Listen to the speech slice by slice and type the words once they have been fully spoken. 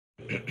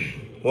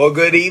Well,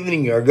 good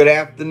evening or good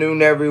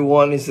afternoon,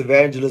 everyone. It's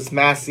Evangelist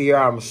Massey here.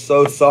 I'm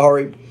so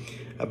sorry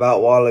about a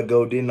while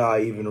ago. Did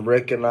not even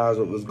recognize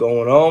what was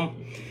going on.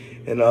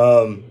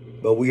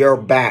 But we are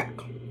back.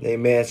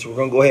 Amen. So we're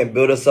going to go ahead and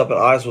build us up. And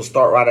honest, we'll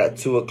start right at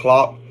 2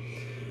 o'clock.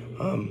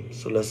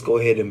 So let's go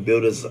ahead and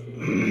build us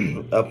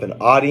up an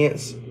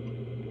audience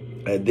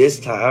at this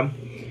time.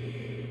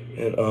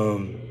 And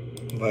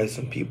invite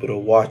some people to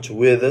watch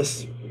with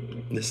us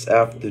this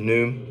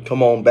afternoon.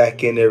 Come on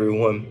back in,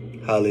 everyone.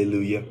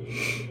 Hallelujah.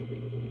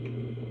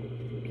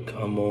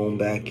 Come on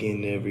back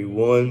in,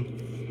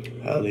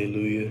 everyone.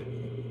 Hallelujah.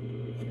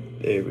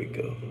 There we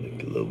go.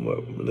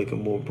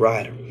 Looking more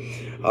brighter.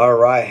 All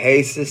right.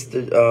 Hey, sister.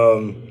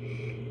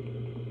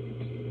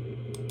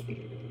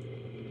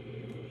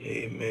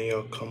 Amen.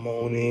 Y'all come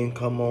on in.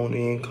 Come on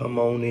in. Come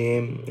on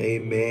in.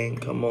 Amen.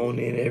 Come on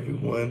in,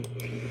 everyone.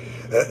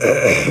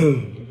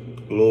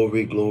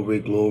 Glory, glory,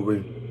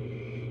 glory.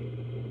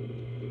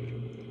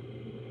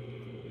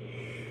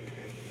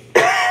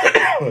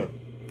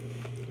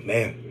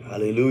 Man,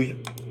 hallelujah.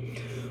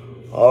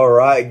 All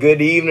right.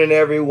 Good evening,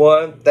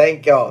 everyone.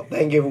 Thank y'all.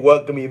 Thank you for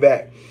welcoming me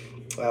back.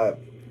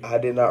 I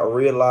did not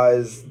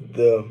realize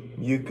the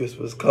mucus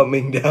was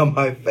coming down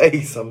my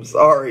face. I'm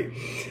sorry.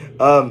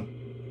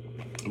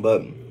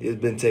 But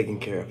it's been taken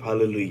care of.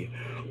 Hallelujah.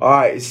 All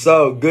right.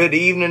 So good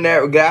evening,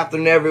 good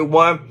afternoon,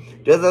 everyone.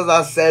 Just as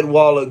I said a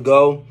while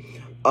ago,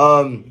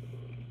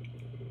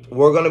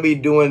 we're going to be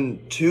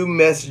doing 2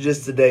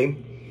 messages today.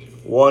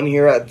 One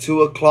here at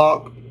 2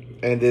 o'clock.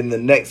 And then the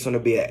next one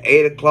will be at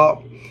 8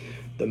 o'clock.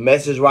 The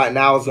message right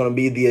now is going to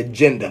be the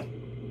agenda.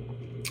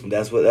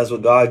 That's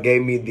what God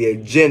gave me, the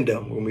agenda.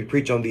 When we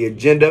preach on the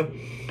agenda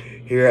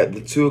here at the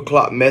 2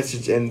 o'clock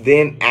message. And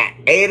then at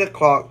 8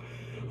 o'clock,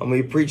 I'm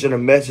going to be preaching a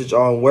message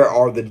on where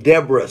are the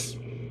Deborahs.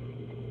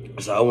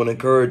 So I want to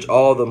encourage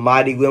all the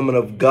mighty women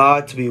of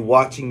God to be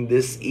watching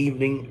this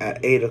evening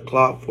at 8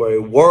 o'clock for a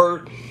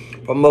word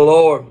from the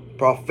Lord,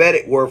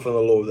 prophetic word from the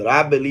Lord that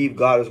I believe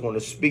God is going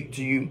to speak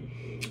to you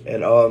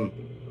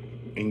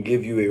and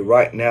give you a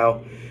right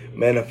now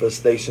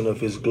manifestation of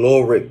his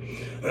glory.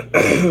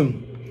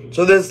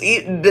 So this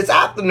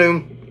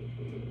afternoon,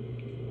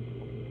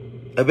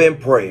 I've been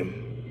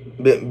praying.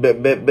 Been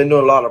doing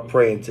a lot of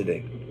praying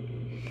today.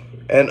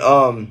 And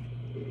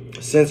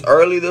since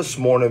early this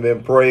morning, I've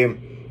been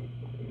praying.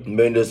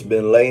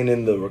 Been laying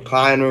in the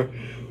recliner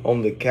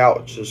on the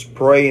couch, just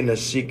praying and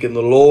seeking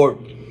the Lord.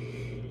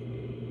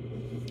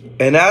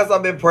 And as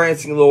I've been praying,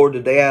 seeking the Lord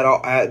today,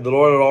 the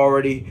Lord had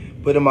already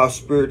put in my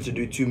spirit to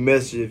do 2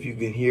 messages. If you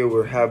can hear,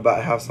 we're about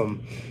to have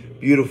some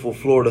beautiful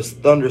Florida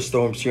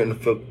thunderstorms here in a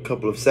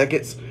couple of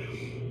seconds.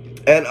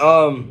 And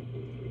I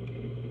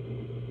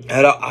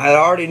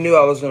already knew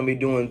I was going to be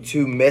doing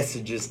 2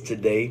 messages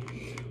today,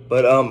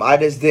 but I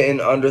just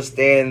didn't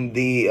understand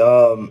the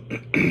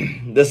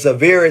the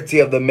severity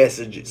of the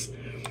messages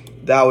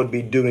that I would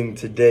be doing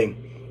today.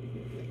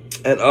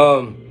 And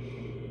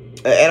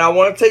I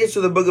want to take us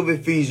to the book of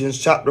Ephesians,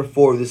 chapter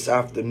 4, this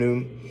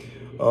afternoon.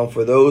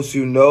 For those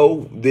who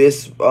know,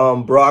 this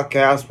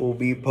broadcast will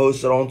be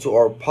posted onto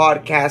our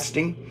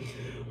podcasting,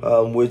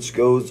 which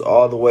goes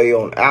all the way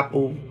on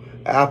Apple,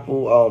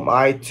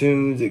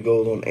 iTunes. It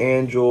goes on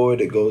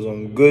Android. It goes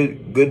on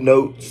Good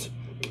Notes,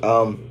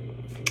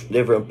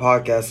 different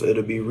podcasts. So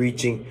it'll be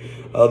reaching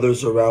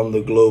others around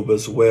the globe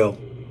as well.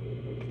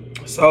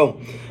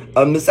 So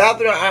this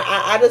afternoon,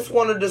 I just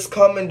want to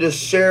come and just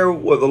share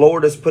what the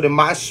Lord has put in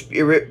my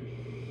spirit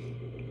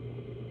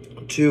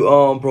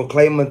to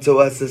proclaim unto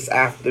us this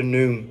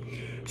afternoon.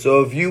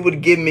 So if you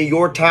would give me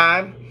your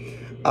time,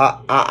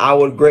 I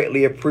would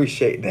greatly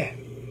appreciate that.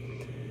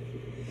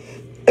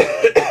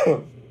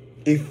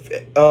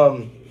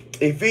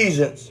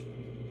 Ephesians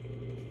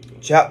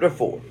chapter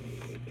 4.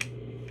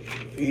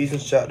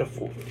 Ephesians chapter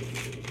 4.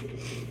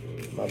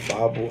 My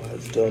Bible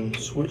has done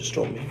switched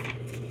on me.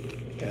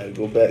 Gotta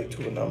go back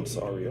to it. I'm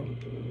sorry, y'all.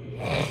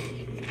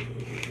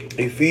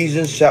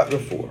 Ephesians chapter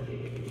 4.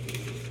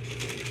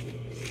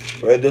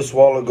 Read this a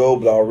while ago,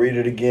 but I'll read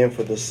it again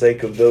for the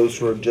sake of those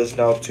who are just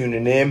now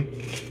tuning in.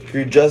 If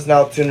you're just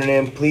now tuning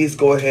in, please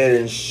go ahead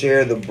and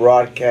share the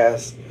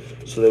broadcast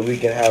so that we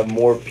can have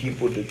more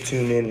people to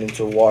tune in and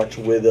to watch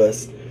with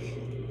us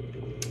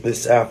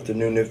this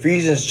afternoon.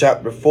 Ephesians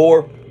chapter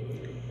 4.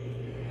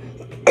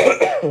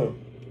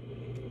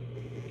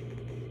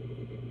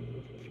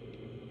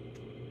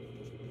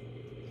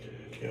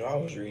 I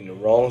was reading the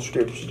wrong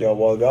scriptures there a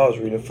while ago. I was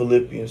reading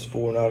Philippians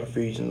 4, not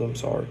Ephesians. I'm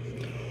sorry.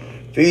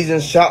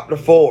 Ephesians chapter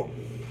 4.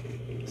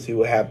 See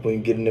what happens when you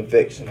get an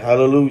infection.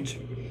 Hallelujah.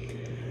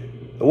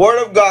 The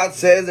word of God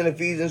says in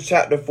Ephesians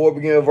chapter 4,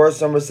 beginning with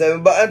verse number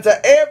 7, but unto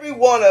every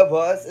one of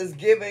us is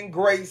given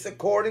grace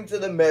according to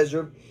the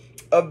measure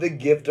of the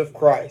gift of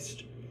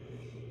Christ.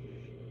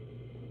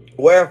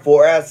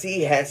 Wherefore, as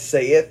he hath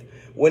saith,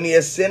 when he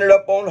ascended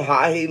up on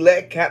high, he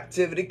led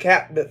captivity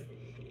captive,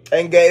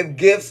 and gave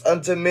gifts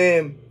unto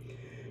men.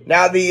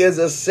 Now that he is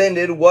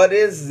ascended, what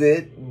is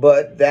it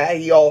but that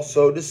he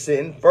also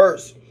descend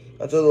first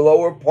unto the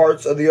lower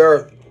parts of the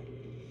earth?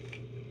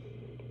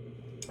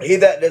 He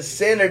that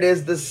descended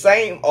is the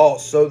same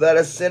also that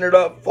ascended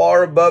up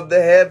far above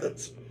the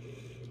heavens,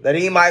 that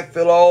he might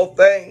fill all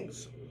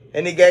things.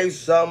 And he gave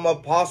some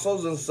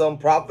apostles and some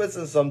prophets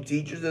and some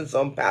teachers and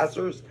some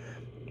pastors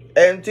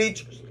and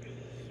teachers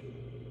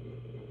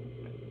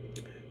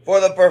for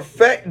the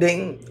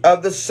perfecting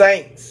of the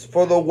saints,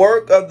 for the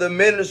work of the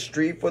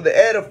ministry, for the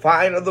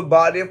edifying of the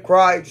body of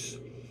Christ,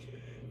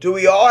 till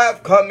we all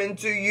have come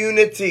into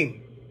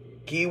unity.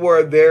 Key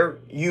word there,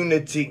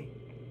 unity.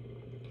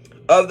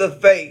 Of the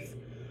faith,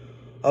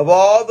 of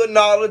all the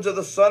knowledge of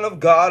the Son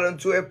of God,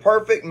 unto a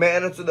perfect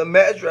man, unto the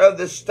measure of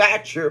the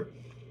stature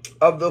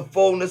of the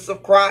fullness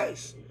of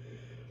Christ,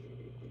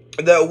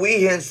 that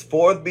we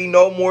henceforth be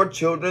no more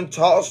children,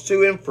 tossed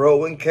to and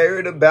fro, and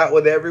carried about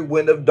with every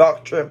wind of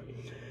doctrine,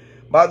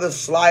 by the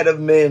sleight of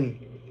men,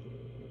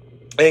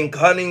 and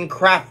cunning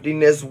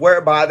craftiness,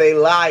 whereby they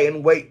lie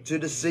in wait to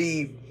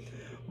deceive.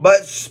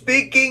 But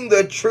speaking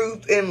the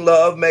truth in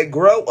love may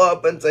grow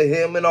up unto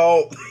him in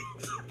all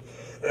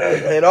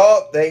in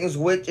all things,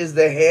 which is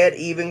the head,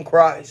 even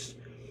Christ,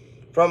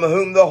 from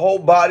whom the whole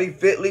body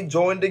fitly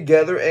joined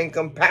together and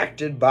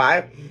compacted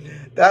by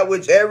that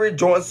which every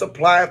joint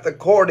supplieth,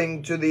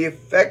 according to the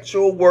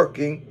effectual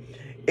working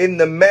in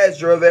the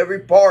measure of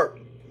every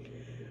part,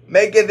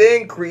 maketh the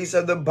increase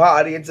of the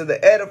body into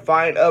the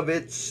edifying of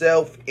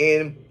itself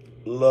in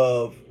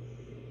love.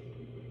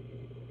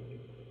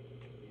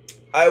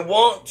 I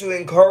want to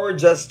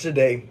encourage us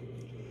today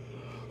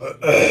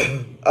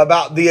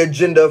about the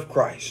agenda of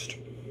Christ.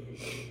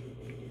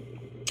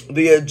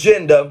 The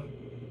agenda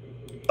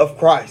of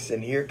Christ.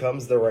 And here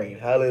comes the rain.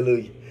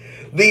 Hallelujah.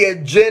 The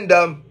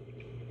agenda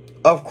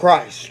of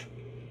Christ.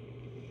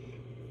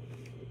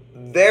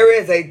 There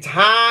is a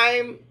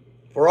time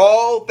for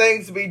all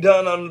things to be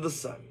done under the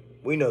sun.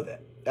 We know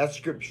that. That's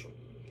scriptural.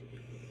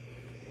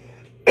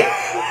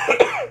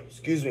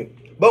 Excuse me.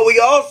 But we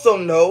also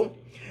know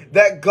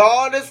that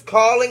God is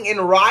calling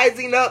and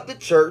rising up the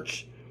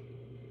church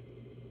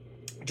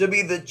to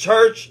be the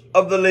church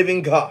of the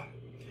living God.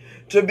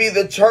 To be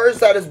the church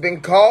that has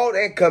been called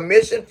and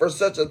commissioned for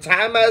such a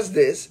time as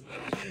this,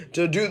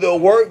 to do the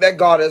work that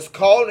God has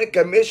called and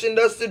commissioned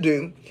us to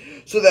do,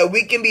 so that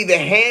we can be the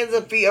hands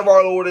and feet of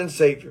our Lord and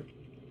Savior.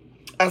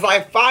 As I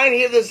find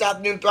here this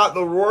afternoon throughout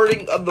the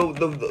wording of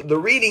the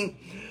reading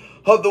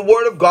of the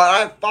Word of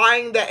God, I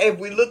find that if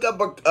we look up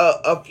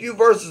a few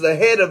verses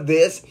ahead of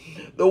this,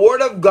 the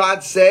Word of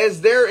God says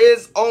there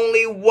is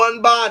only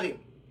one body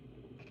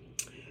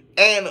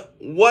and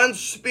one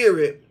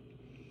Spirit,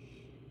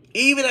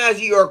 even as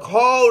you are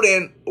called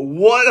in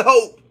one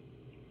hope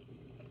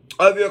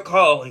of your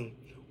calling,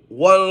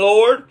 one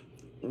Lord,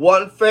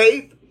 one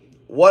faith,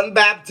 one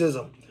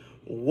baptism,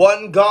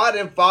 one God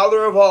and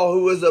Father of all,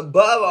 who is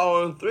above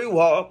all and through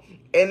all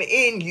and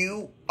in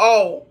you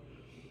all.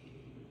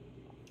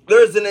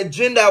 There's an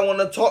agenda I want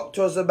to talk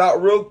to us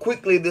about real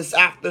quickly this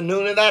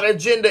afternoon, and that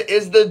agenda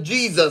is the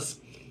Jesus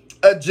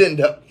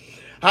agenda.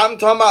 I'm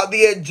talking about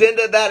the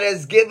agenda that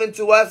is given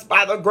to us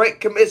by the Great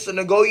Commission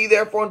to go ye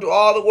therefore into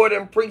all the world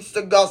and preach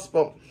the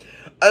gospel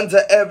unto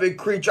every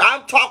creature.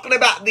 I'm talking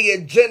about the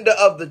agenda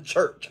of the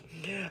church.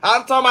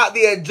 I'm talking about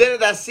the agenda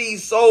that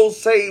sees souls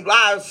saved,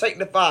 lives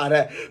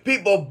sanctified,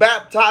 people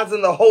baptized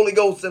in the Holy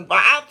Ghost and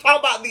fire. I'm talking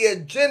about the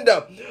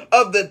agenda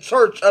of the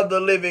church of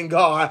the living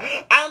God.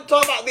 I'm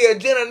talking about the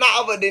agenda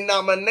not of a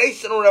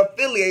denomination or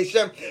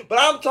affiliation, but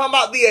I'm talking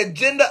about the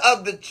agenda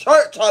of the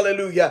church.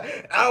 Hallelujah.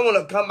 I want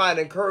to come out and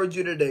encourage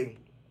you today.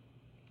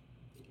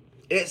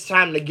 It's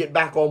time to get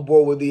back on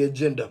board with the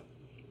agenda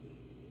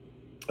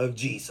of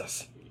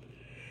Jesus.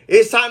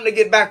 It's time to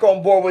get back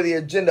on board with the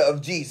agenda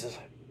of Jesus,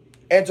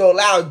 and to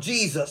allow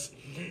Jesus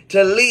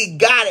to lead,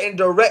 guide, and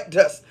direct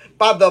us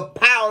by the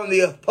power and the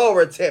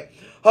authority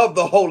of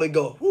the Holy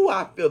Ghost. Ooh,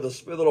 I feel the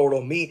Spirit of the Lord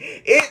on me.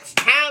 It's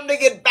time to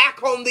get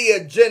back on the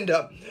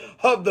agenda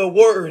of the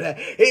Word.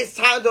 It's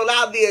time to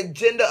allow the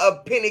agenda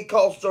of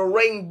Pentecost to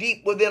reign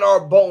deep within our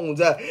bones.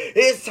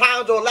 It's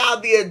time to allow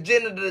the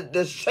agenda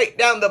to shake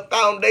down the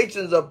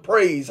foundations of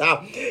praise.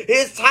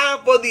 It's time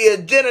for the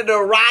agenda to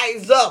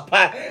rise up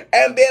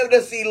and be able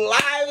to see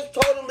lives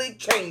totally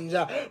changed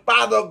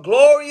by the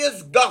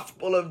glorious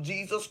gospel of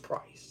Jesus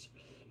Christ.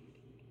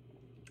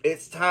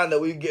 It's time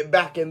that we get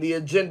back in the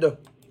agenda.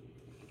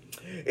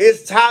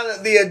 It's time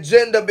that the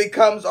agenda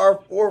becomes our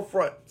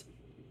forefront.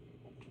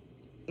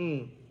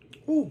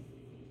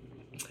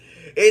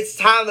 It's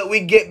time that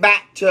we get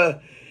back to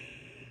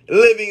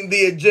living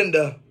the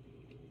agenda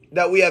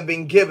that we have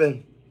been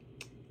given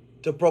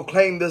to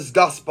proclaim this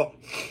gospel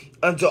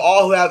unto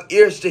all who have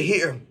ears to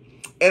hear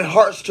and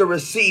hearts to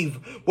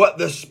receive what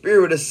the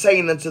Spirit is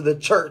saying unto the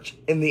church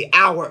in the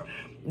hour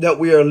that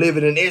we are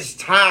living in. It's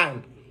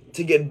time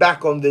to get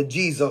back on the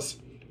Jesus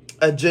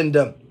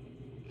agenda.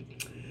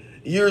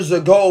 Years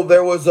ago,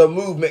 there was a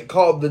movement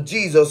called the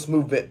Jesus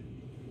movement.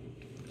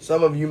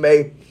 Some of you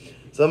may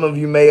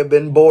have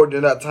been born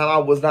in that time. I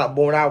was not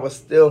born. I was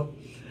still,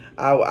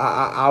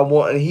 I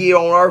wasn't here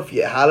on earth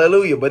yet.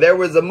 Hallelujah. But there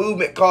was a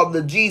movement called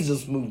the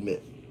Jesus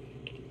movement.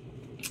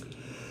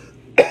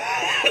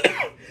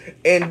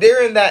 And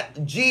during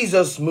that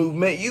Jesus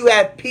movement, you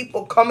had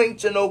people coming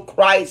to know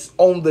Christ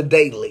on the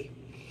daily.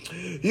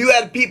 You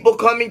had people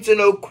coming to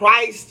know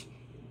Christ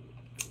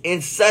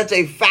in such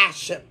a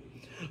fashion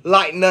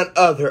like none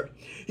other.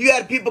 You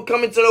had people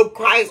coming to know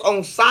Christ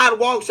on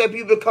sidewalks. You had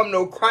people come to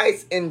know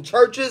Christ in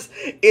churches,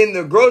 in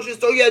the grocery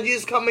store. You had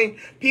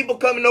people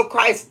coming to know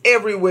Christ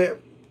everywhere.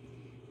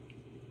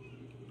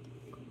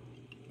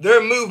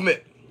 Their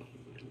movement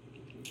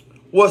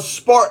was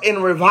sparked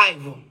in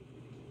revival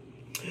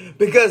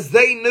because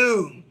they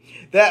knew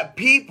that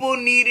people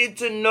needed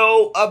to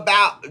know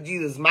about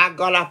Jesus. My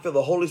God, I feel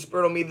the Holy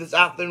Spirit on me this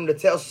afternoon to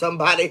tell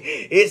somebody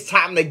it's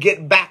time to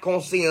get back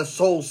on seeing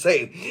souls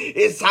saved.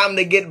 It's time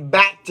to get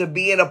back to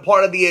being a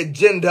part of the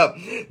agenda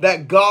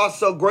that God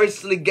so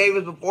graciously gave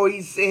us before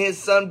he sent his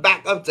son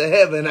back up to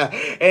heaven.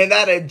 And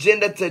that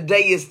agenda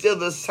today is still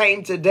the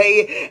same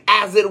today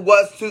as it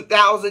was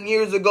 2,000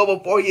 years ago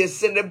before he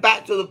ascended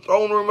back to the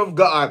throne room of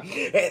God.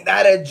 And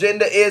that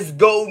agenda is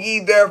go ye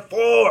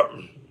therefore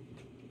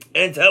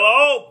and tell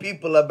all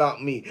people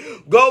about me.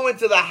 Go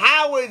into the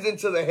highways,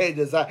 into the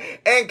hedges,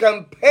 and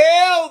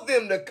compel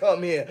them to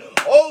come in.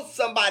 Oh,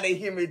 somebody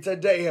hear me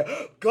today.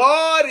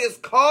 God is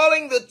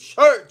calling the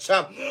church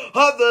of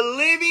the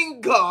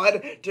living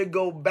God to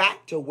go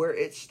back to where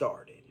it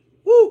started.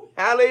 Woo,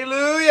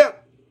 hallelujah.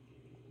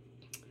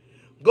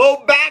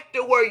 Go back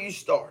to where you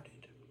started.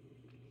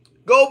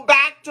 Go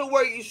back to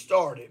where you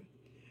started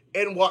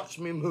and watch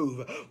me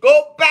move.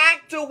 Go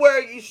back to where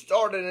you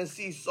started and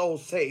see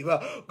souls saved.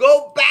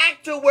 Go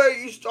back to where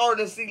you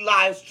started and see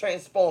lives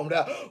transformed.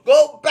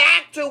 Go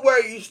back to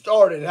where you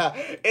started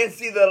and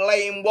see the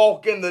lame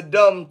walk and the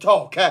dumb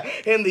talk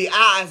and the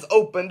eyes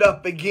opened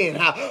up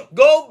again.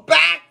 Go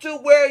back to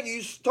where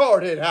you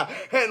started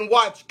and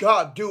watch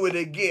God do it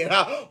again.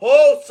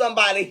 Oh,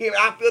 somebody here,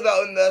 I feel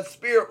that in the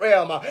spirit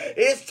realm.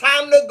 It's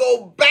time to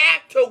go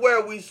back to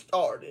where we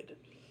started.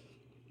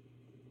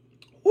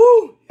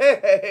 Woo! Hey,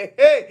 hey, hey,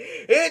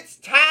 hey. It's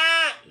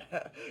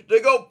time to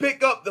go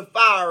pick up the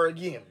fire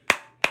again.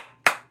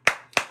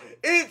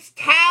 It's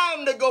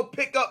time to go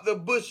pick up the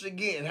bush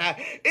again.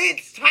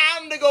 It's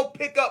time to go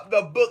pick up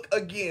the book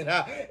again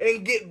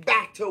and get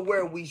back to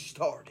where we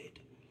started.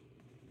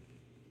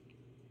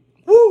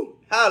 Woo!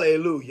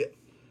 Hallelujah.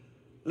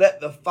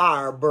 Let the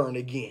fire burn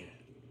again.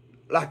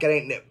 Like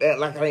it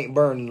ain't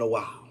burned in a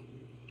while.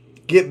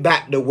 Get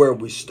back to where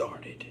we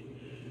started.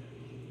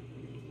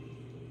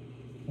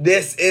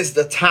 This is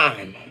the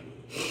time,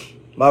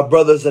 my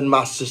brothers and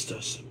my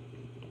sisters.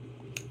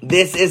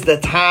 This is the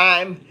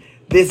time.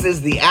 This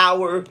is the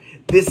hour.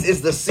 This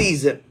is the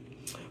season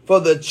for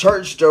the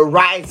church to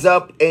rise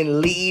up and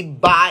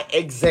lead by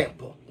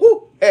example.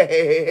 Woo. Hey,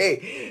 hey, hey,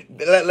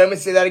 hey. Let me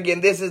say that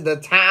again. This is the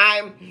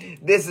time.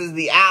 This is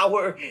the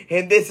hour,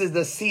 and this is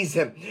the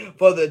season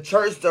for the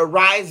church to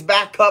rise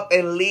back up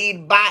and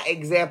lead by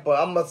example.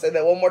 I'm going to say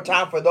that one more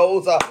time for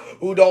those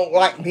who don't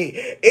like me.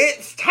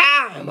 It's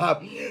time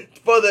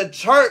for the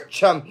church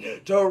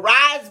to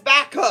rise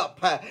back up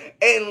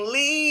and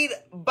lead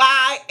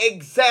by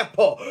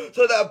example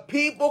so that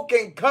people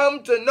can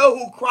come to know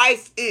who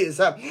Christ is,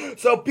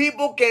 so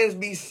people can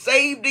be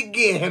saved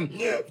again,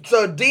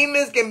 so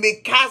demons can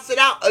be casted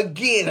out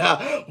again,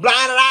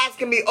 blinded eyes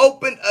can be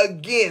opened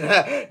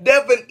again,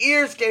 deafened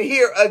ears can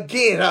hear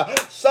again.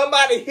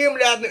 Somebody hear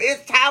me.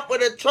 It's time for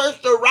the church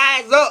to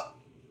rise up.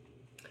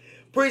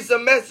 Preached a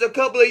message a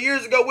couple of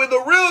years ago with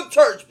the real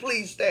church.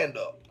 Please stand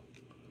up.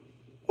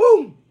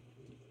 Woo.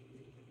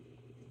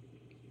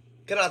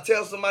 Can I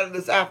tell somebody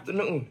this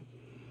afternoon?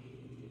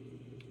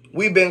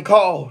 We've been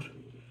called.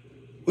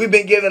 We've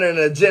been given an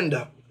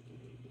agenda.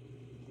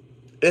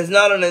 It's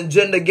not an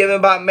agenda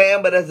given by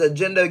man, but it's an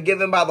agenda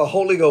given by the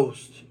Holy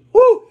Ghost.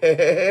 Woo. Hey,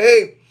 hey,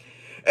 hey.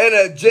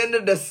 An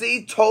agenda to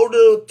see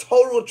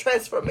total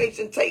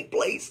transformation take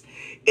place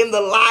in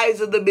the lives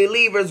of the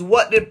believers.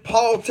 What did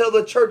Paul tell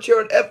the church here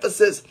in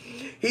Ephesus?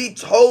 He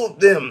told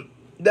them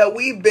that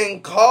we've been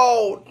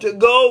called to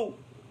go.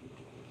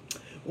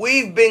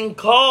 We've been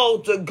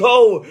called to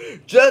go.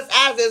 Just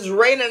as it's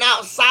raining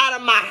outside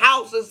of my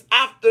house this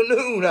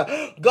afternoon,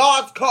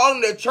 God's calling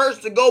the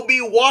church to go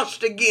be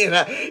washed again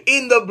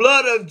in the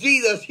blood of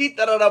Jesus. He's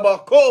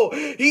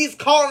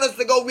calling us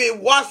to go be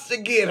washed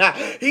again.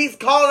 He's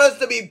calling us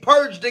to be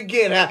purged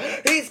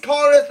again. He's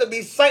calling us to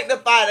be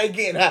sanctified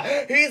again.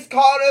 He's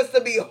calling us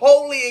to be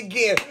holy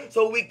again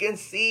so we can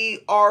see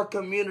our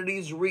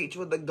communities reach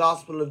with the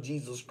gospel of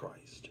Jesus Christ.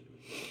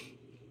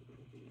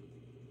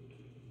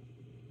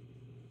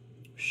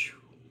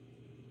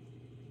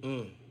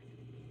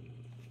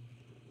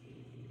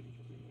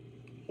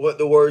 What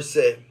the word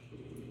said.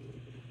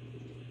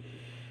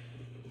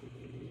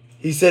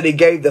 He said he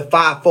gave the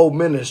fivefold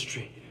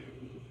ministry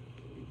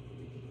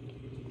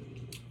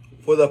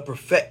for the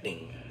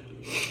perfecting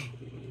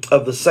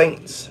of the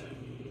saints.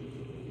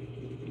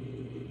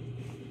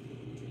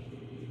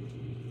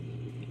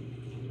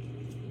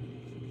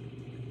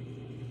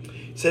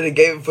 He said he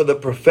gave it for the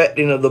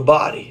perfecting of the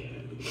body.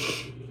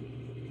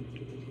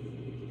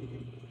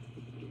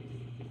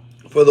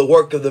 For the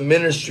work of the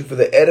ministry, for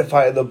the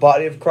edifying of the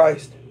body of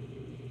Christ.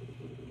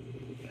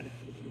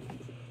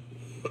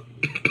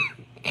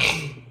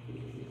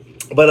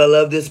 But I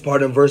love this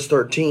part in verse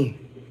 13.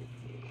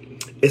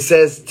 It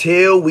says,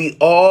 till we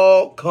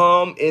all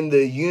come in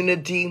the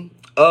unity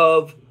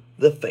of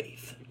the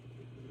faith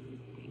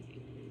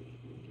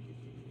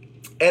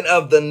and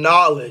of the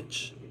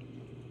knowledge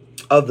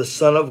of the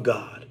Son of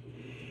God.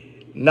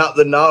 Not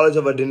the knowledge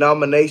of a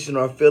denomination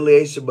or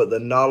affiliation, but the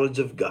knowledge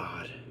of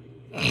God.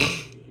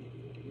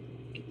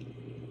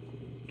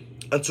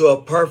 Unto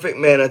a perfect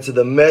man, unto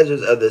the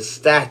measures of the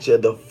stature,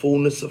 the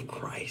fullness of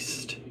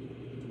Christ.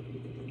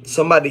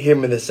 Somebody hear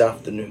me this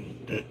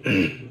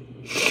afternoon.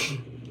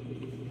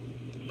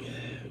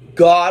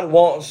 God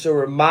wants to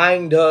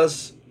remind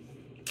us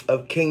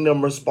of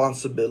kingdom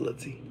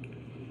responsibility.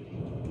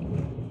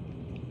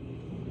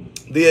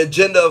 The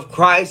agenda of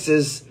Christ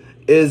is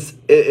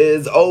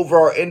over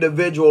our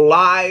individual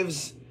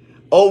lives,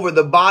 over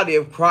the body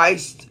of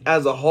Christ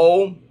as a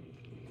whole,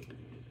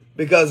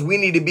 because we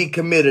need to be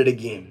committed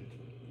again.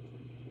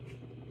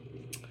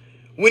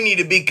 We need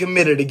to be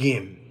committed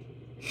again.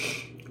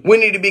 We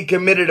need to be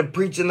committed to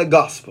preaching the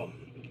gospel.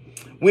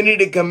 We need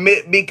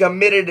to be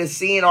committed to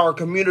seeing our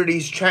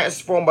communities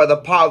transformed by the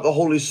power of the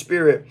Holy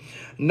Spirit.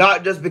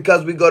 Not just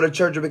because we go to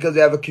church or because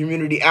we have a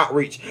community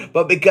outreach,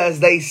 but because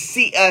they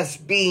see us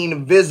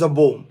being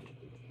visible.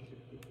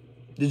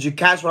 Did you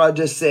catch what I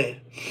just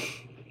said?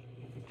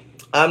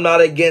 I'm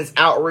not against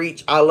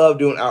outreach. I love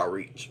doing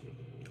outreach.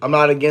 I'm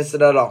not against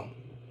it at all.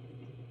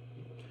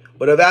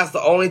 But if that's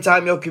the only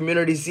time your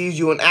community sees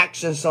you in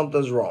action,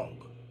 something's wrong.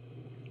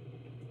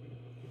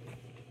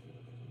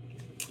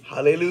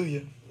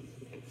 Hallelujah.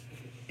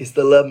 You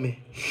still love me.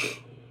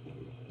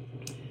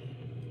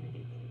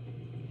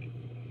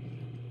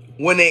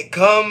 When it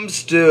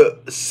comes to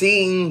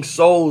seeing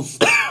souls,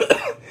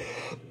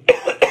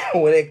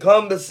 when it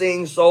comes to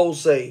seeing souls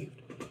saved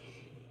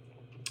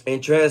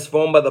and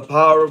transformed by the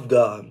power of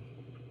God,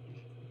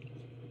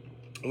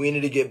 we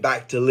need to get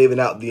back to living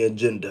out the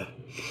agenda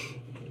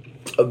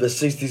of the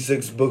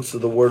 66 books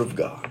of the Word of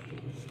God.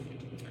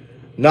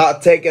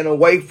 Not taking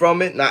away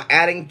from it, not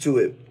adding to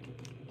it,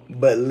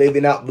 but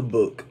living out the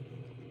book.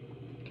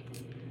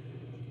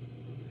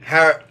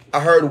 I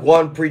heard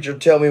one preacher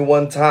tell me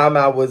one time,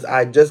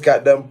 I just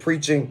got done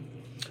preaching,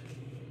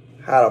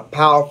 had a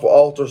powerful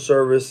altar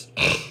service,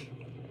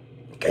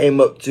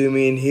 came up to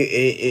me, and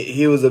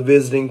he was a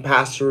visiting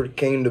pastor,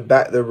 came to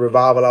back the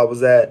revival I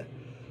was at.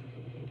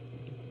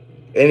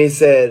 And he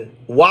said,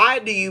 why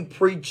do you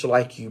preach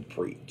like you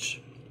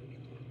preach?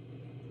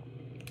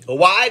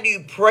 Why do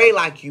you pray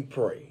like you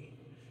pray?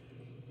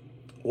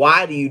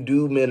 Why do you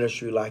do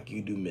ministry like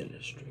you do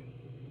ministry?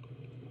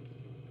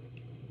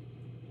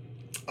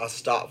 I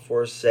stopped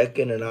for a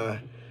second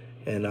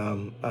and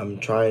I'm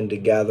trying to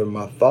gather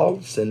my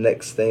thoughts. And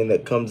next thing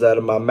that comes out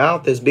of my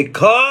mouth is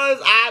because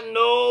I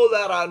know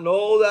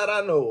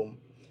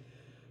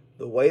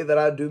the way that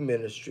I do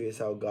ministry is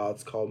how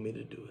God's called me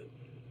to do it.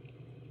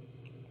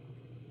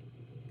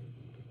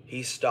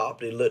 He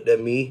stopped. He looked at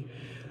me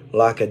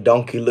like a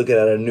donkey looking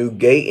at a new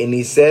gate. And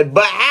he said,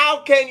 but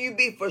how can you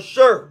be for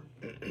sure?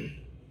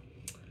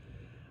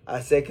 I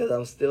said, because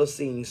I'm still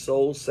seeing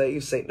souls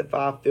saved,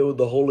 sanctified, filled with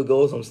the Holy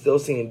Ghost. I'm still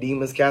seeing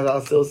demons cast out.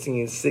 I'm still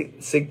seeing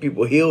sick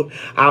people healed.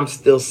 I'm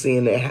still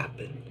seeing it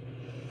happen.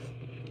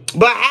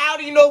 But how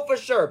do you know for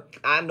sure?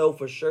 I know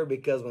for sure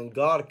because when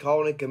God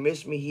called and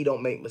commissioned me, he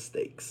don't make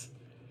mistakes.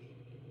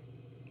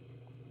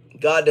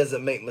 God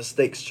doesn't make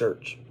mistakes,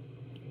 church.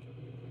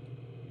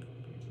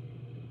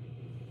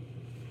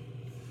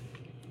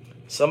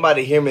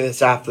 Somebody hear me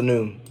this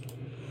afternoon.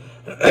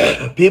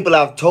 People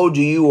have told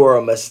you you were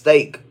a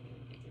mistake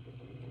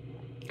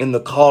in the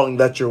calling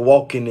that you're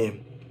walking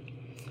in.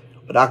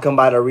 But I come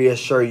by to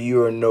reassure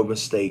you are no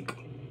mistake.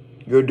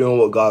 You're doing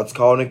what God's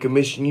called and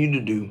commissioned you to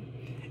do.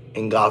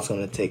 And God's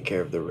going to take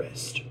care of the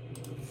rest.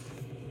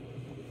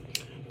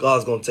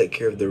 God's going to take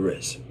care of the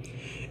rest.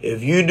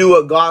 If you do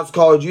what God's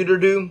called you to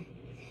do,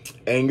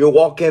 and you're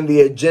walking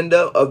the agenda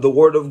of the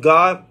Word of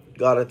God,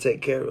 God will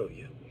take care of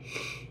you.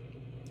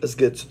 Let's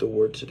get to the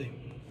Word today.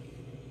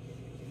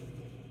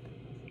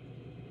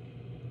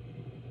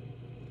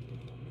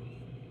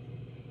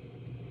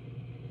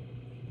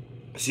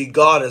 See,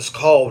 God has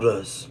called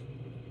us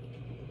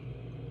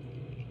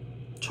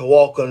to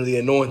walk under the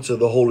anointing of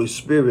the Holy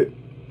Spirit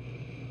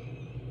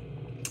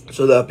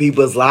so that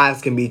people's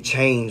lives can be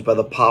changed by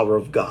the power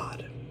of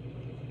God.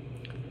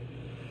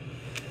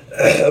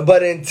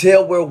 But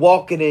until we're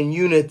walking in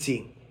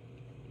unity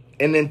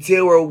and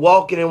until we're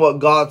walking in what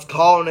God's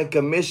calling and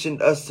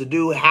commissioned us to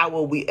do, how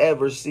will we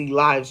ever see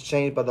lives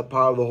changed by the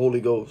power of the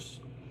Holy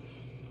Ghost?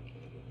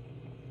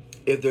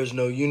 If there's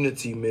no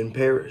unity, men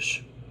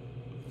perish.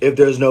 If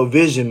there's no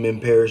vision,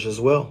 men perish as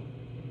well.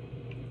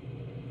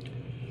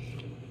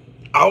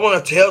 I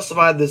want to tell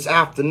somebody this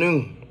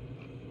afternoon,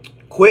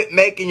 quit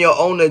making your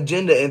own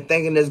agenda and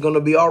thinking it's going to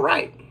be all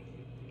right.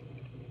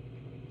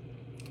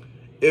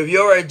 If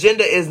your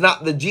agenda is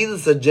not the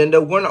Jesus agenda,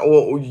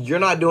 you're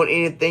not doing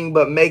anything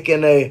but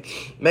making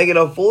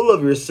a fool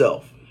of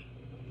yourself.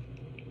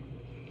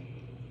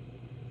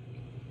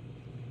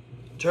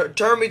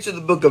 Turn me to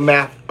the book of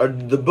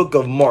the book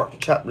of Mark,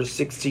 chapter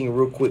 16,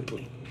 real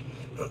quickly.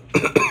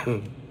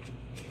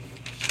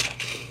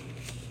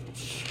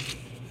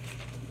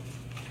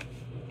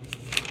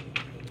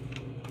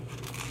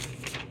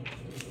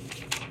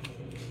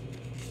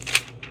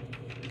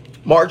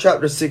 Mark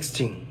chapter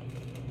 16,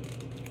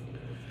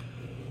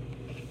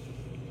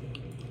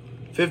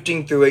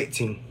 15 through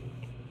 18.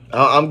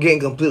 I'm getting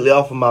completely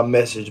off of my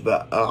message,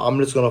 but I'm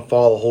just going to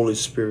follow the Holy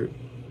Spirit.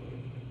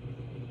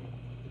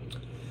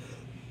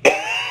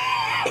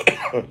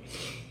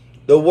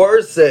 The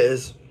word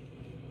says,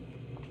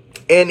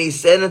 and he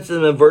said unto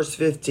them in verse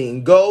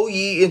 15, go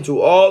ye into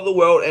all the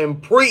world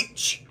and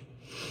preach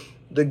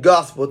the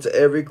gospel to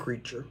every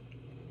creature.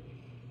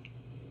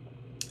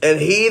 And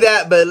he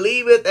that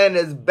believeth and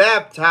is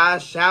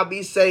baptized shall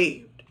be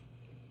saved,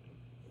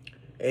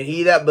 and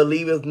he that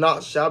believeth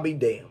not shall be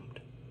damned.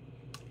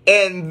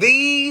 And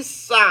these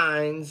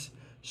signs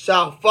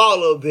shall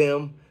follow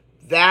them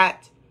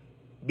that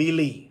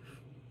believe.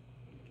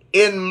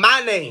 In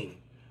my name,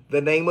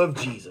 the name of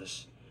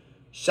Jesus,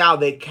 shall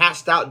they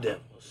cast out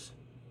devils.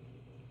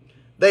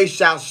 They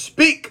shall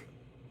speak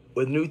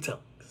with new tongues.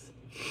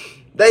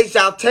 They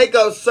shall take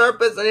up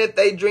serpents, and if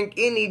they drink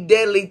any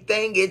deadly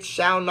thing, it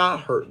shall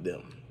not hurt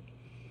them.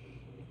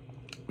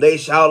 They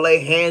shall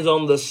lay hands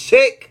on the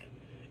sick,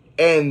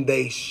 and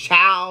they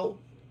shall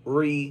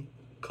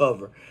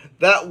recover.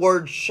 That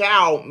word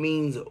shall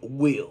means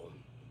will.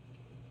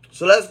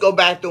 So let's go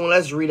back through and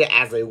let's read it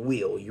as a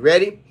will. You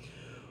ready?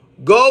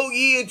 Go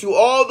ye into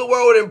all the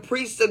world and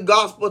preach the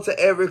gospel to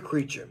every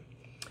creature.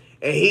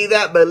 And he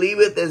that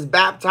believeth is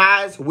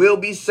baptized will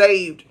be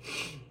saved,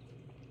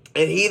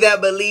 and he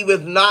that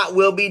believeth not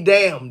will be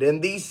damned.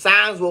 And these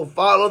signs will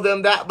follow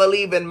them that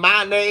believe. In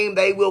my name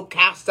they will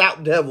cast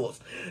out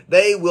devils.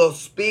 They will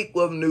speak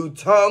with new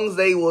tongues.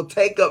 They will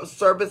take up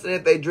serpents, and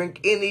if they drink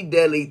any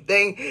deadly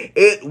thing,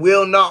 it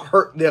will not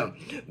hurt them.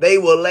 They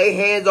will lay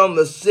hands on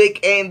the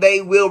sick, and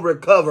they will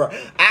recover.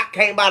 I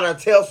came by to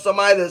tell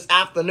somebody this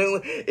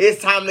afternoon,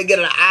 it's time to get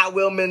an I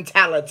will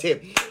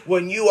mentality.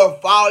 When you are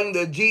following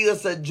the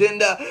Jesus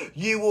agenda,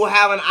 you will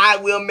have an I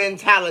will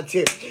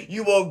mentality.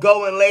 You will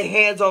go and lay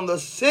hands on the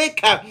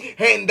sick,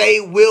 and they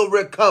will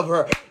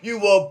recover. You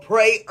will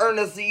pray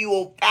earnestly. You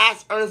will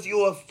fast earnestly. You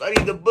will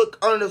study the book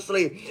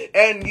earnestly,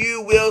 and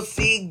you will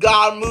see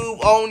God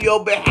move on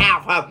your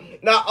behalf.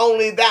 Not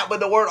only that, but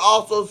the word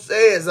also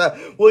says,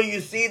 when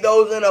you see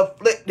those in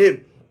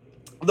afflicted,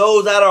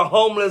 those that are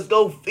homeless,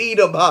 go feed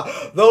them.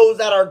 Those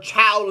that are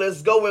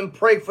childless, go and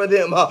pray for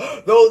them.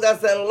 Those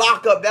that's in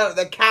lockup down at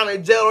the county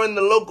jail or in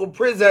the local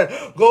prison,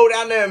 go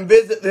down there and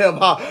visit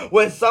them.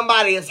 When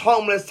somebody is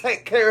homeless,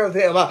 take care of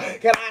them.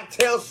 Can I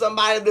tell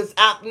somebody this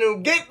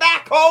afternoon, get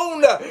back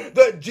on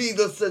the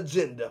Jesus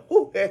agenda.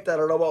 Get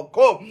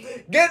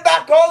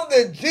back on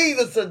the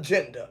Jesus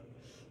agenda.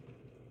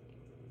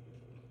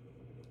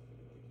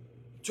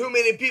 Too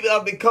many people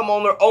have become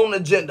on their own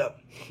agenda,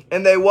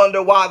 and they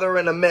wonder why they're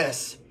in a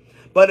mess.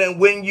 But then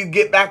when you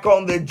get back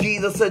on the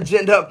Jesus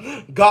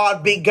agenda,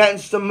 God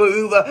begins to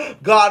move.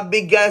 God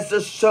begins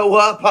to show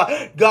up.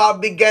 God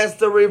begins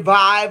to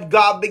revive.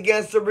 God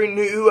begins to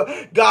renew.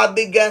 God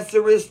begins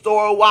to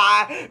restore.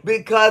 Why?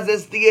 Because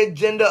it's the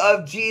agenda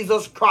of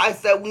Jesus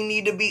Christ that we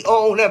need to be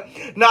on.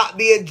 Not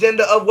the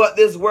agenda of what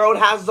this world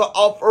has to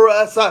offer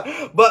us,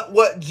 but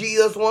what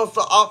Jesus wants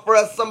to offer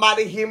us.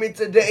 Somebody hear me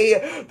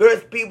today.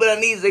 There's people that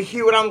needs to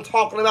hear what I'm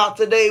talking about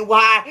today.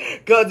 Why?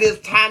 Because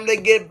it's time to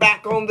get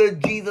back on the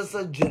Jesus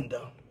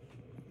agenda.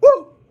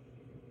 Woo!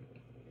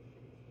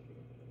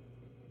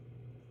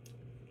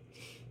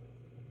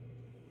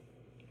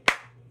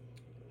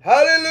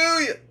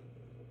 Hallelujah.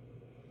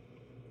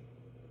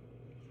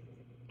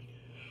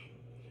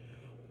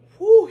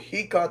 Woo!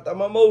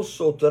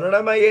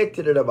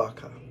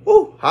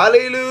 Woo!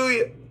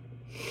 Hallelujah.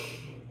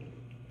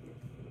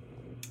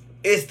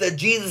 It's the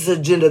Jesus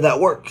agenda that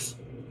works.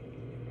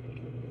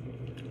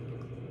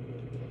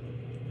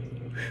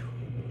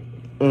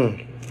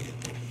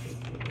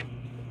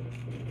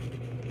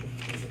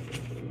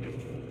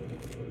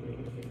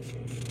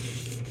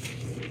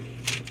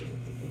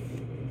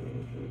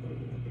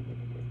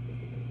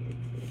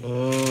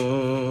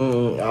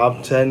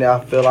 I'm telling you,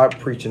 I feel like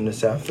preaching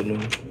this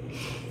afternoon.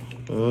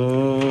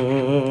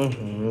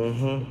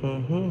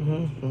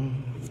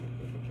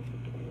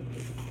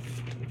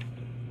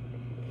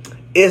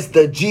 It's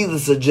the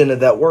Jesus agenda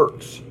that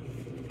works.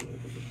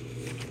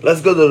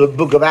 Let's go to the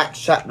book of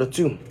Acts chapter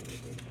 2.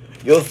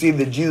 You'll see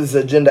the Jesus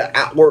agenda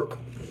at work.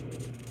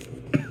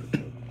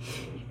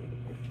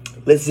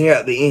 Listen here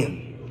at the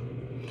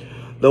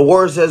end. The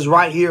word says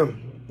right here,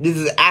 this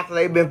is after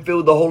they've been filled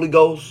with the Holy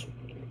Ghost.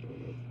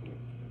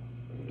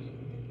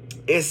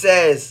 It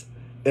says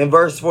in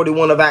verse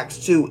 41 of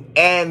Acts 2,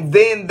 and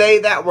then they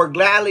that were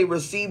gladly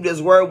received his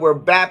word were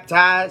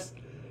baptized.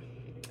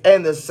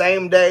 And the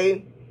same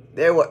day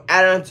there were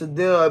added unto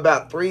them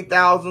about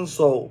 3,000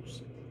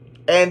 souls.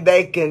 And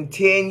they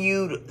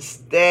continued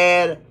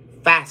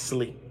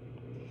steadfastly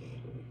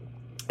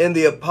in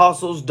the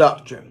apostles'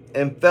 doctrine,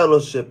 and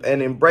fellowship,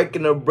 and in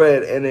breaking of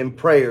bread, and in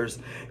prayers.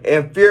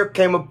 And fear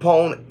came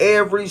upon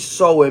every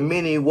soul, and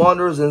many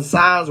wonders and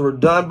signs were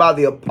done by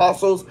the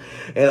apostles.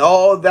 And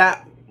all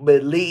that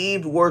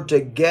believed were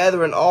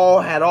together, and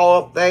all had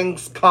all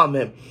things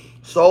common,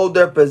 sold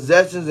their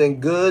possessions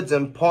and goods,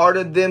 and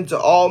parted them to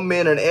all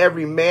men, and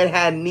every man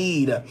had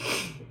need.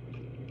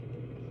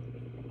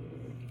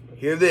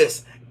 Hear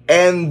this.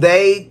 And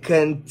they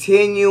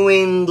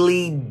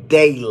continually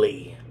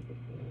daily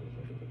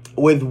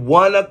with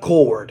one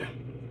accord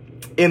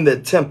in the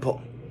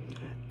temple,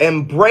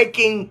 and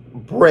breaking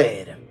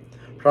bread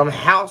from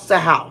house to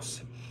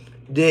house,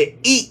 did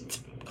eat.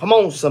 Come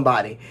on,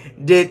 somebody.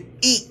 Did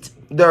eat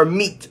their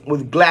meat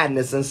with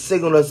gladness and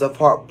singleness of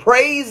heart,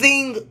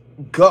 praising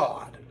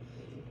God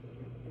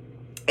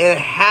and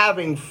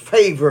having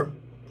favor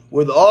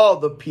with all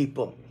the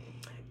people.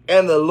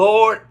 And the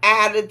Lord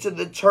added to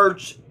the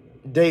church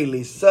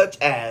daily such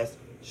as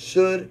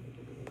should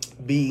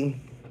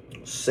be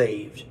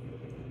saved.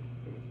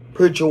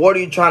 Preacher, what are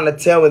you trying to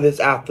tell me this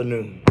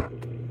afternoon?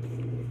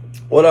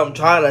 What I'm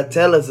trying to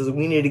tell us is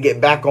we need to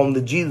get back on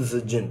the Jesus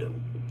agenda.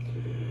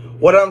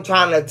 What I'm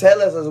trying to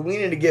tell us is we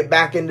need to get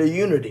back into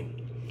unity.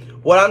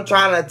 What I'm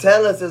trying to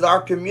tell us is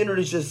our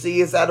community should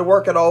see us at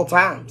work at all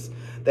times.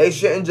 They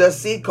shouldn't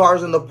just see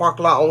cars in the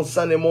parking lot on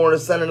Sunday morning,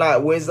 Sunday night,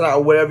 Wednesday night,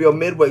 or whatever your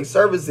midweek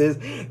service is.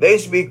 They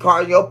should be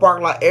cars in your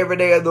parking lot every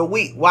day of the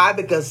week. Why?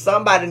 Because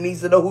somebody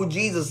needs to know who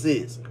Jesus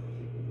is.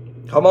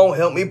 Come on,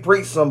 help me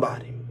preach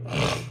somebody.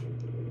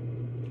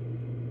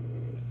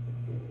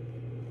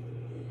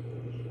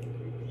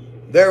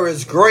 There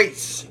is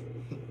grace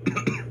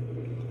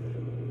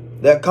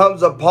that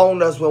comes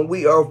upon us when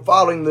we are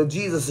following the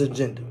Jesus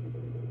agenda.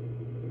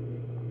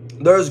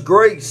 There's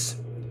grace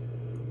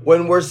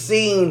when we're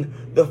seeing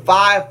the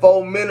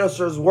fivefold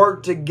ministers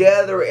work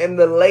together and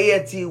the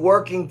laity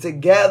working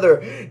together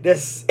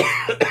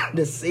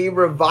to see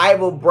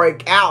revival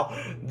break out.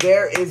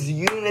 There is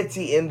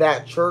unity in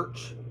that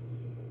church.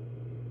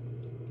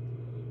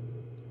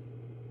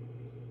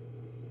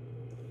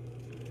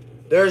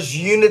 There's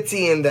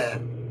unity in that.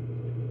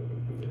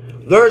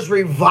 There's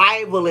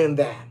revival in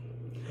that.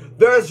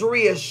 There's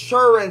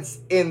reassurance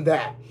in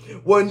that.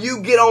 When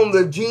you get on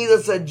the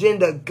Jesus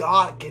agenda,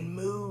 God can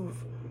move.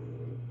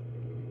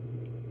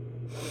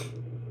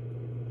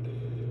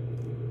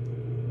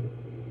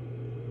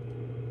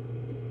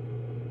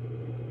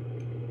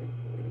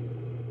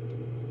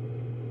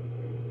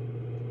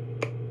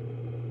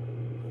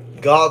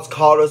 God's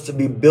called us to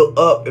be built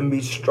up and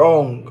be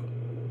strong.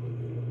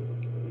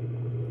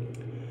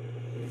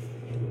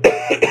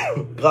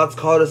 God's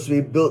called us to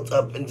be built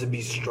up and to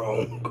be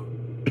strong.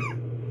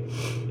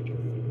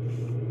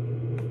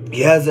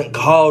 He hasn't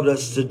called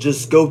us to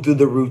just go through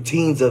the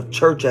routines of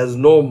church as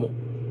normal,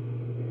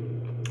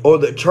 or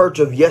the church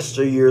of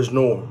yesteryear's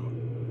norm.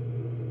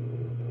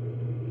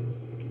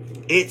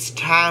 It's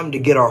time to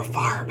get our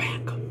fire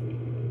back.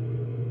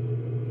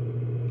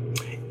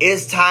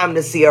 It's time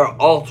to see our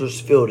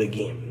altars filled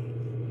again.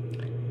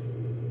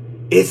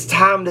 It's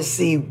time to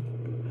see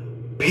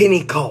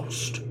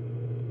Pentecost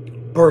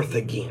birth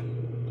again.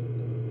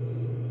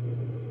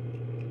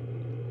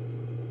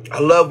 I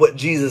love what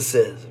Jesus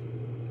says.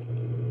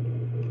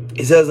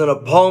 He says, and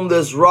upon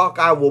this rock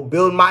I will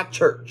build my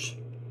church,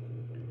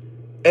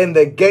 and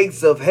the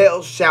gates of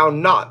hell shall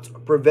not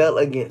prevail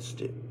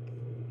against it.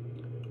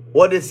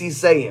 What is he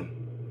saying?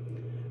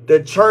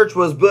 The church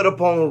was built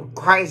upon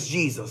Christ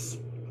Jesus,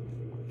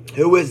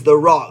 who is the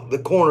rock, the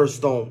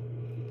cornerstone.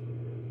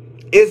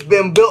 It's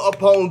been built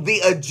upon the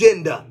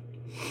agenda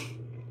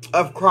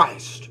of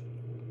Christ.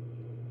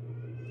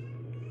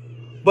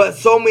 But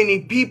so many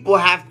people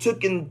have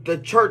taken the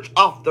church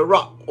off the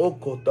rock. They've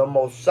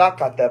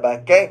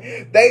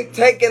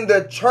taken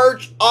the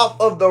church off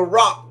of the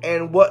rock.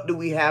 And what do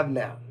we have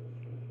now?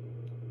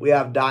 We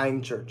have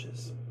dying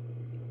churches.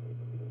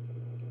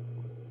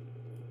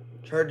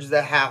 Churches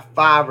that have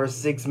 5 or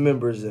 6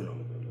 members in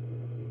them.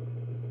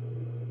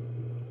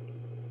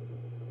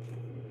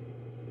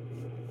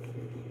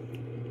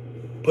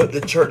 Put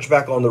the church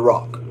back on the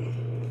rock.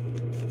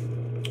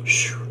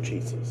 Whew,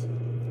 Jesus.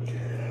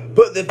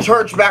 Put the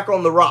church back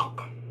on the rock.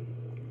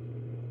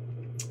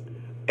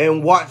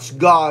 And watch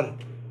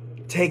God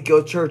take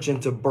your church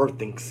into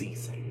birthing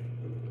season.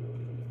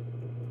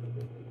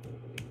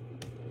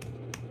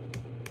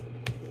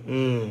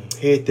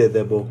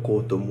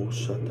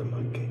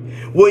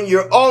 When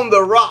you're on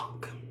the rock,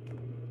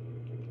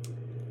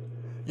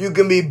 you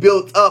can be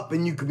built up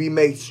and you can be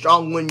made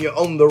strong when you're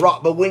on the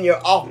rock. But when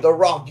you're off the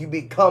rock, you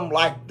become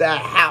like that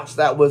house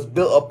that was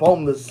built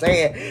upon the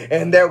sand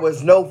and there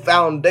was no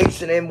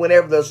foundation. And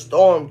whenever the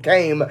storm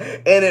came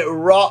and it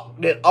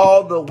rocked it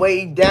all the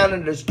way down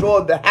and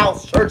destroyed the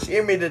house. Church,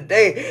 hear me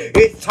today.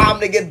 It's time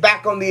to get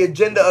back on the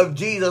agenda of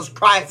Jesus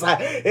Christ.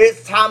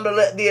 It's time to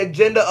let the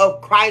agenda of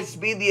Christ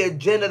be the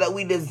agenda that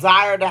we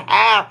desire to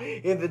have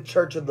in the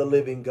church of the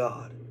living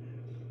God.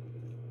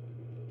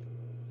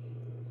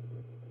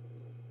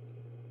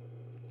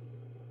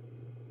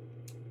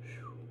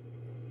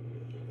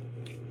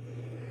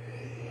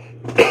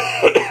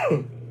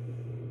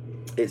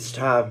 It's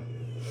time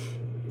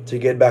to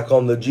get back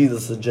on the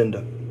Jesus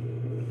agenda.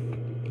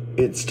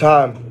 It's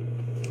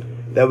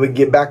time that we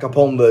get back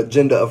upon the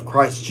agenda of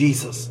Christ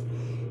Jesus.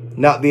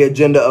 Not the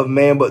agenda of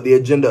man, but the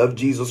agenda of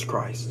Jesus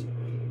Christ.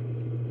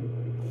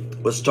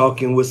 Was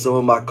talking with some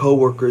of my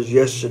coworkers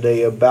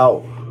yesterday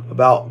about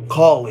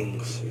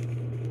callings.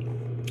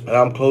 And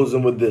I'm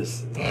closing with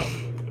this.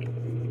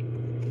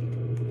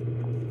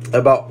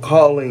 About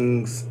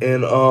callings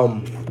and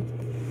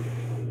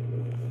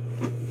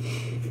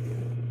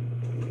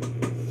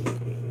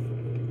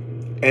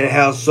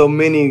how so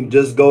many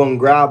just go and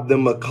grab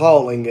them a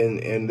calling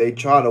and they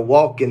try to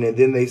walk in, and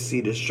then they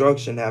see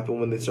destruction happen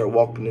when they start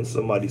walking in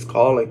somebody's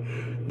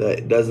calling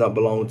that does not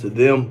belong to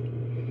them.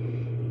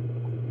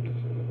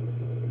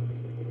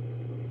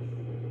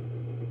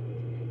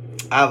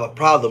 I have a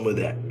problem with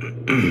that.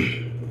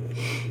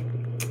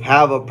 I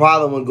have a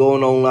problem with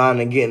going online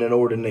and getting an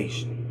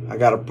ordination. I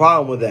got a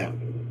problem with that.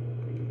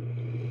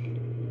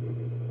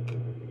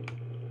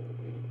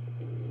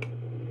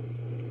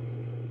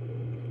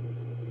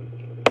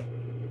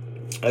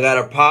 I got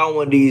a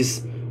problem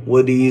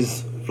with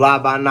these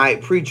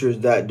fly-by-night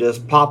preachers that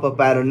just pop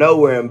up out of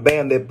nowhere and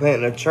bam, they're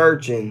planting a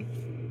church, and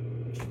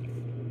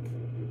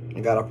I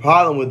got a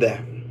problem with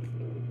that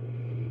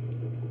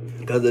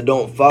because it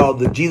don't follow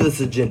the Jesus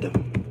agenda.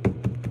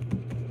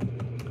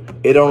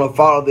 It don't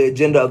follow the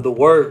agenda of the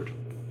Word.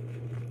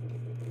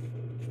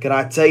 Can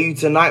I tell you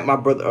tonight, my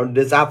brother, or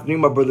this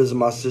afternoon, my brothers and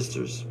my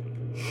sisters,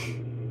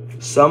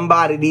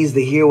 somebody needs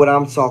to hear what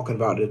I'm talking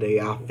about today.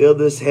 I feel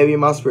this heavy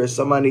in my spirit.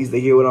 Somebody needs to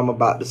hear what I'm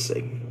about to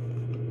say.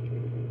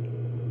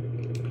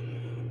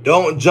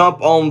 Don't jump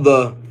on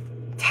the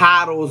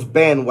titles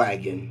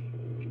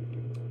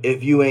bandwagon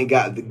if you ain't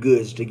got the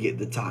goods to get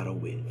the title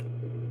with.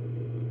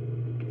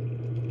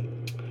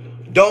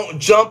 Don't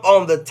jump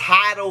on the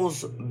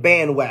titles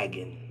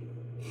bandwagon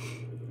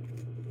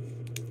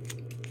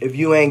if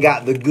you ain't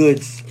got the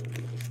goods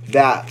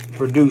that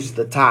produce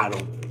the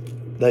title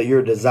that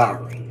you're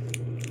desiring.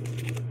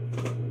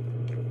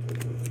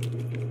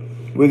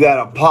 We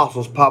got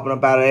apostles popping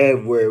up out of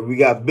everywhere. We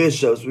got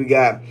bishops. We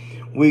got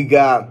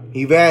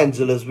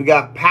evangelists. We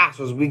got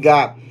pastors. We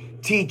got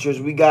teachers.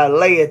 We got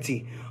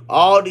laity.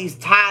 All these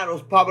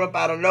titles popping up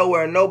out of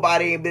nowhere, and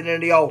nobody ain't been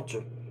in the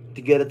altar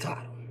to get a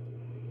title.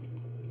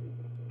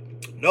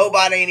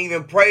 Nobody ain't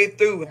even prayed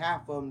through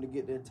half of them to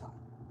get their title.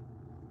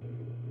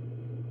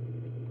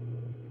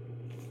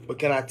 But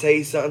can I tell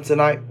you something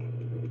tonight?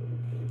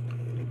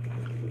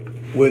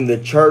 When the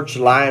church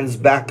lines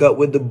back up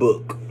with the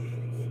book,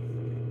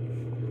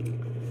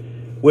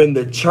 when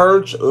the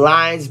church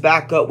lines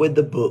back up with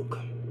the book,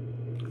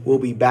 we'll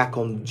be back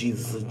on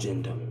Jesus'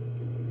 agenda.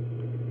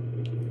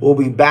 We'll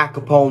be back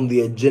upon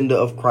the agenda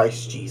of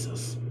Christ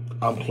Jesus.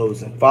 I'm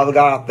closing. Father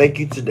God, I thank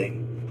you today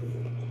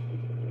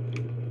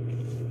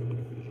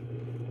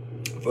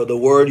for the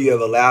word you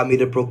have allowed me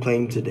to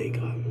proclaim today,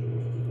 God.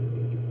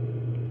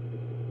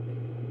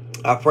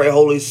 I pray,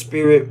 Holy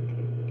Spirit,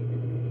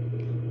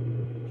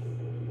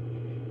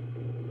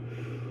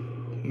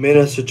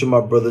 minister to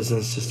my brothers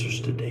and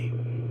sisters today.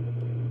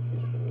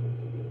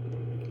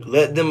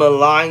 Let them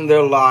align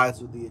their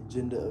lives with the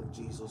agenda of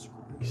Jesus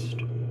Christ.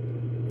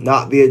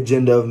 Not the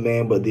agenda of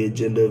man, but the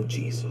agenda of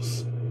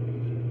Jesus.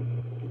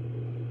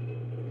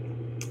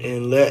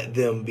 And let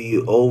them be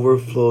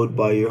overflowed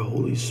by your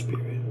Holy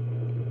Spirit.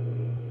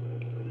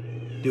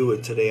 Do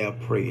it today, I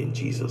pray, in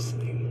Jesus'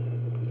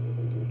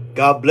 name.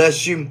 God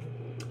bless you.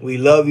 We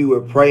love you.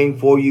 We're praying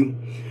for you.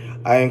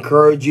 I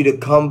encourage you to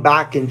come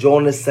back and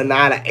join us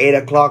tonight at 8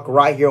 o'clock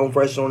right here on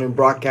Fresh Anointing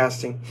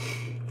Broadcasting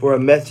for a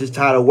message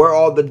titled, Where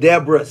Are the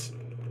Deborahs?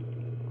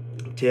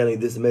 I'm telling you,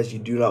 this message you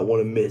do not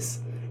want to miss.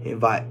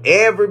 Invite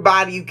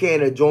everybody you can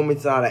to join me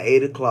tonight at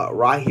 8 o'clock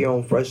right here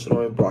on Fresh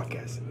Anointing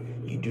Broadcasting.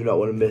 You do not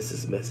want to miss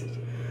this message.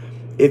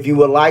 If you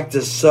would like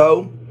to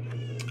sow,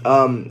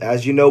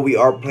 as you know, we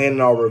are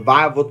planning our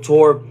revival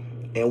tour,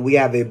 and we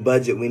have a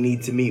budget we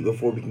need to meet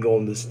before we can go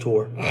on this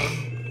tour.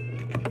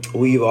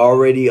 We've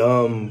already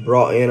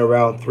brought in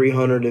around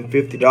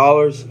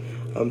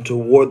 $350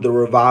 toward the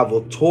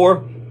revival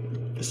tour.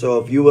 So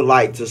if you would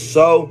like to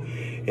sow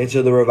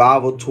into the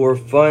revival tour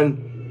fund,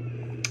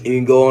 you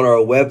can go on our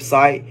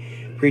website,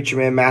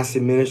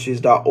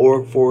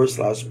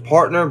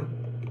 preachermanmasterministries.org/partner.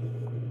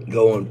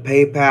 Go on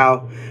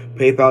PayPal,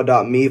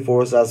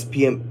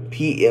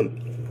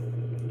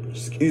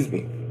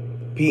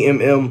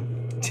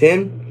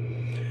 PMM10,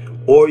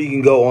 or you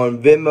can go on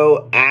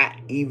Venmo at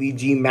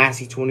EVG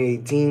Massey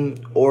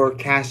 2018 or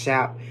Cash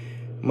App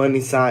 #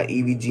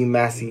 EVG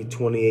Massey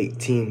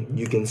 2018.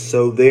 You can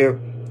sow there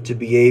to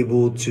be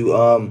able to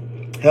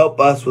help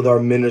us with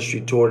our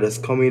ministry tour that's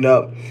coming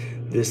up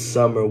this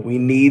summer. We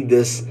need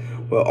this.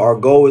 Well, our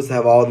goal is to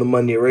have all the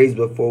money raised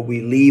before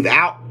we leave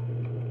out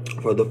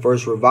for the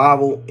first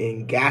revival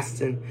in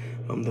Gaston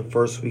the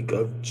first week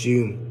of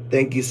June.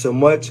 Thank you so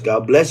much.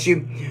 God bless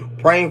you.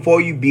 Praying for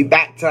you. Be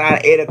back tonight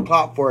at 8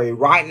 o'clock for a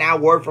right now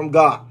word from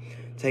God.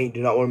 Telling you,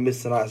 do not want to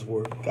miss tonight's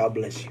word. God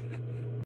bless you.